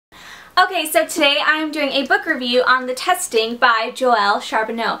Okay, so today I'm doing a book review on The Testing by Joelle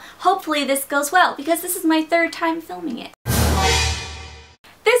Charbonneau. Hopefully this goes well because this is my third time filming it.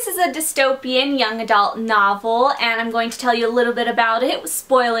 This is a dystopian young adult novel and I'm going to tell you a little bit about it,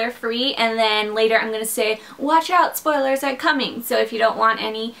 spoiler free, and then later I'm going to say, watch out, spoilers are coming. So if you don't want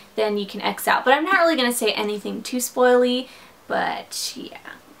any, then you can X out. But I'm not really going to say anything too spoily, but yeah.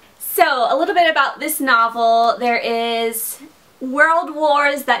 So a little bit about this novel. There is world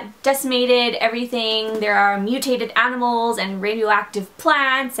wars that decimated everything. There are mutated animals and radioactive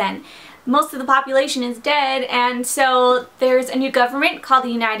plants, and most of the population is dead, and so there's a new government called the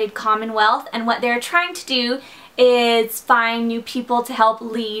United Commonwealth, and what they're trying to do is find new people to help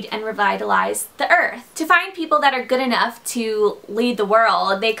lead and revitalize the earth. To find people that are good enough to lead the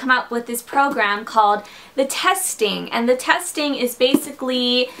world, they come up with this program called The Testing, and The Testing is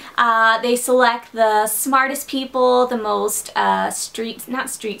basically they select the smartest people, the most not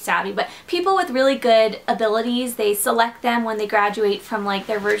street savvy, but people with really good abilities. They select them when they graduate from like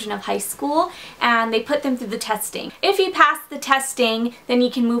their version of high school, and they put them through the testing. If you pass the testing, then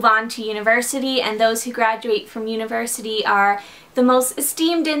you can move on to university, and those who graduate from university are the most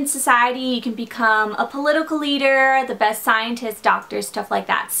esteemed in society. You can become a political leader, the best scientist, doctor, stuff like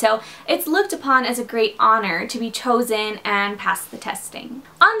that. So it's looked upon as a great honor to be chosen and pass the testing.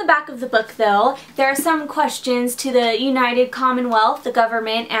 On the back of the book though, there are some questions to the United Commonwealth, the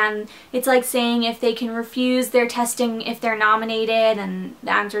government, and it's like saying if they can refuse their testing if they're nominated, and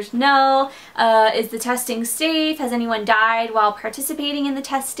the answer is no. Is the testing safe? Has anyone died while participating in the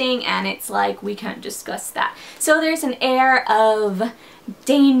testing? And it's like, we can't discuss that. So there's an air of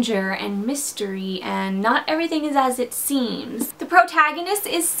danger and mystery, and not everything is as it seems. The protagonist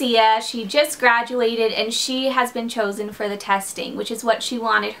is Sia. She just graduated and she has been chosen for the testing, which is what she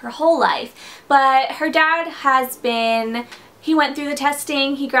wanted her whole life. But her dad has been, he went through the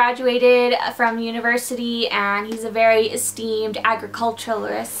testing, he graduated from university, and he's a very esteemed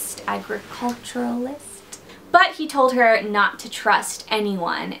agriculturalist. But he told her not to trust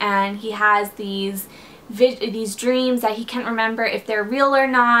anyone, and he has these dreams that he can't remember if they're real or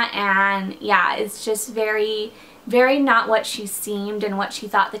not, and yeah, it's just very not what she seemed and what she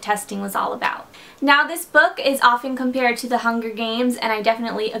thought the testing was all about. Now, this book is often compared to The Hunger Games, and I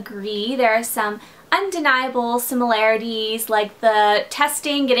definitely agree. There are some undeniable similarities, like the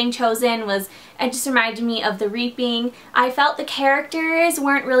testing, getting chosen it just reminded me of The Reaping. I felt the characters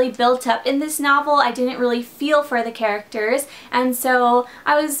weren't really built up in this novel. I didn't really feel for the characters, and so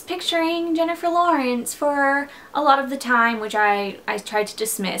I was picturing Jennifer Lawrence for a lot of the time, which I tried to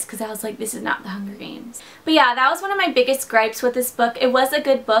dismiss because I was like, this is not The Hunger Games. But yeah, that was one of my biggest gripes with this book. It was a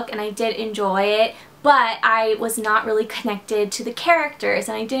good book and I did enjoy it, but I was not really connected to the characters,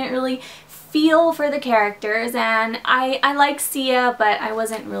 and I didn't really feel for the characters, and I like Sia, but I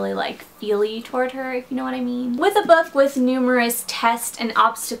wasn't really like feely toward her, if you know what I mean. With a book with numerous tests and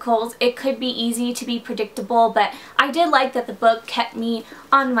obstacles, it could be easy to be predictable, but I did like that the book kept me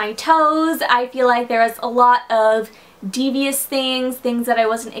on my toes. I feel like there was a lot of devious things that I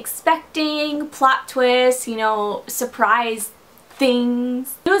wasn't expecting, plot twists, you know, surprise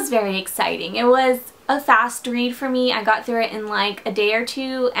things. It was very exciting. It was a fast read for me. I got through it in like a day or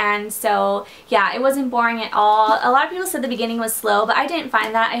two, and so yeah, it wasn't boring at all. A lot of people said the beginning was slow, but I didn't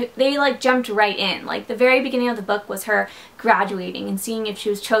find that. They like jumped right in. Like the very beginning of the book was her graduating and seeing if she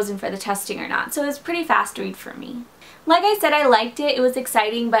was chosen for the testing or not, so it was a pretty fast read for me. Like I said, I liked it. It was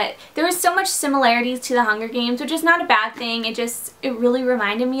exciting, but there was so much similarities to The Hunger Games, which is not a bad thing. It really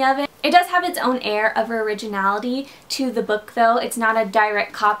reminded me of it. It does have its own air of originality to the book though. It's not a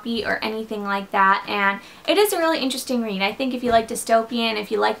direct copy or anything like that, and it is a really interesting read. I think if you like dystopian,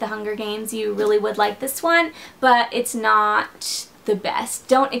 if you like The Hunger Games, you really would like this one, but it's not the best.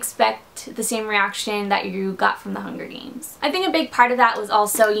 Don't expect the same reaction that you got from The Hunger Games. I think a big part of that was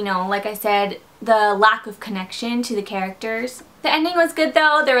also, you know, like I said, the lack of connection to the characters. The ending was good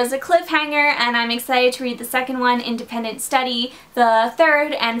though. There was a cliffhanger, and I'm excited to read the second one, Independent Study. The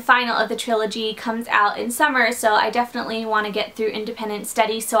third and final of the trilogy comes out in summer, so I definitely want to get through Independent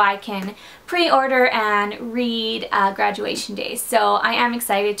Study so I can pre-order and read Graduation Day. So I am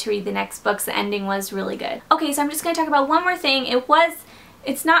excited to read the next books. The ending was really good. Okay, so I'm just going to talk about one more thing.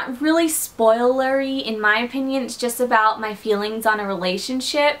 It's not really spoilery in my opinion. It's just about my feelings on a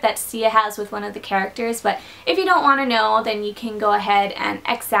relationship that Sia has with one of the characters, but if you don't want to know, then you can go ahead and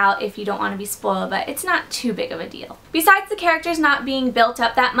X out if you don't want to be spoiled, but it's not too big of a deal. Besides the characters not being built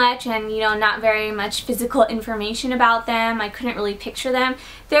up that much and, you know, not very much physical information about them, I couldn't really picture them.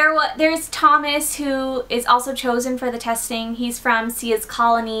 There's Thomas, who is also chosen for the testing. He's from Sia's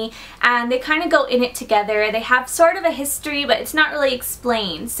colony, and they kind of go in it together. They have sort of a history, but it's not really explained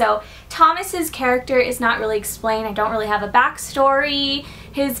explained. So Thomas's character is not really explained. I don't really have a backstory.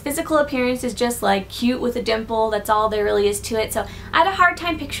 His physical appearance is just like cute with a dimple. That's all there really is to it. So I had a hard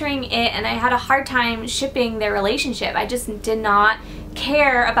time picturing it, and I had a hard time shipping their relationship. I just did not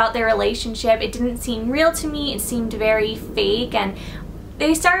care about their relationship. It didn't seem real to me. It seemed very fake, and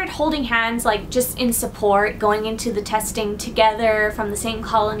they started holding hands like just in support, going into the testing together from the same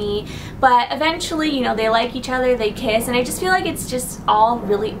colony, but eventually, you know, they like each other, they kiss, and I just feel like it's just all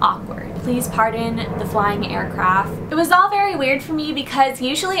really awkward. Please pardon the flying aircraft. It was all very weird for me because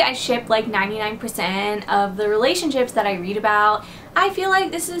usually I ship like 99% of the relationships that I read about. I feel like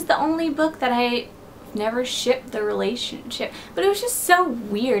this is the only book that I never shipped the relationship, but it was just so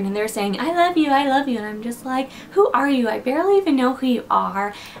weird, and they're saying I love you, and I'm just like, who are you? I barely even know who you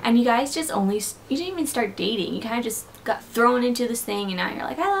are, and you guys just you didn't even start dating. You kind of just got thrown into this thing, and now you're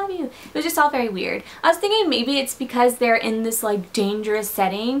like, I love you. It was just all very weird. I was thinking maybe it's because they're in this like dangerous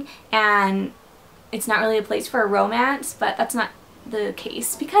setting and it's not really a place for a romance, but that's not the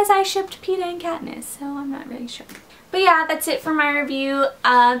case because I shipped Peeta and Katniss, so I'm not really sure. But yeah, that's it for my review.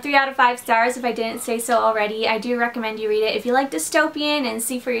 3 out of 5 stars if I didn't say so already. I do recommend you read it. If you like dystopian and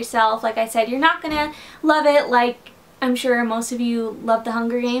see for yourself, like I said, you're not gonna love it like I'm sure most of you love The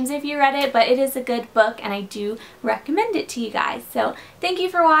Hunger Games if you read it, but it is a good book and I do recommend it to you guys. So thank you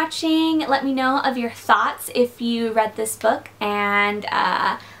for watching. Let me know of your thoughts if you read this book, and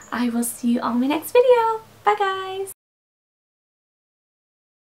I will see you on my next video. Bye guys!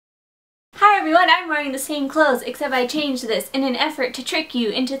 Hi everyone, I'm wearing the same clothes except I changed this in an effort to trick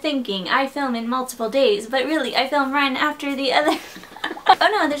you into thinking I film in multiple days, but really I film one after the other. Oh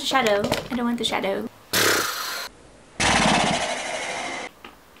no, there's a shadow. I don't want the shadow.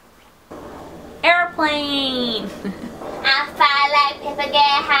 Airplane! I fly like paper, get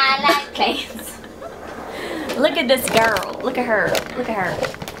high like planes. Look at this girl. Look at her. Look at her.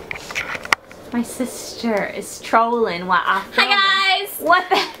 My sister is trolling while I film. Hi guys! What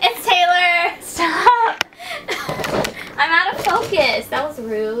the? It's Taylor! Stop! I'm out of focus. That was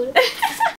rude.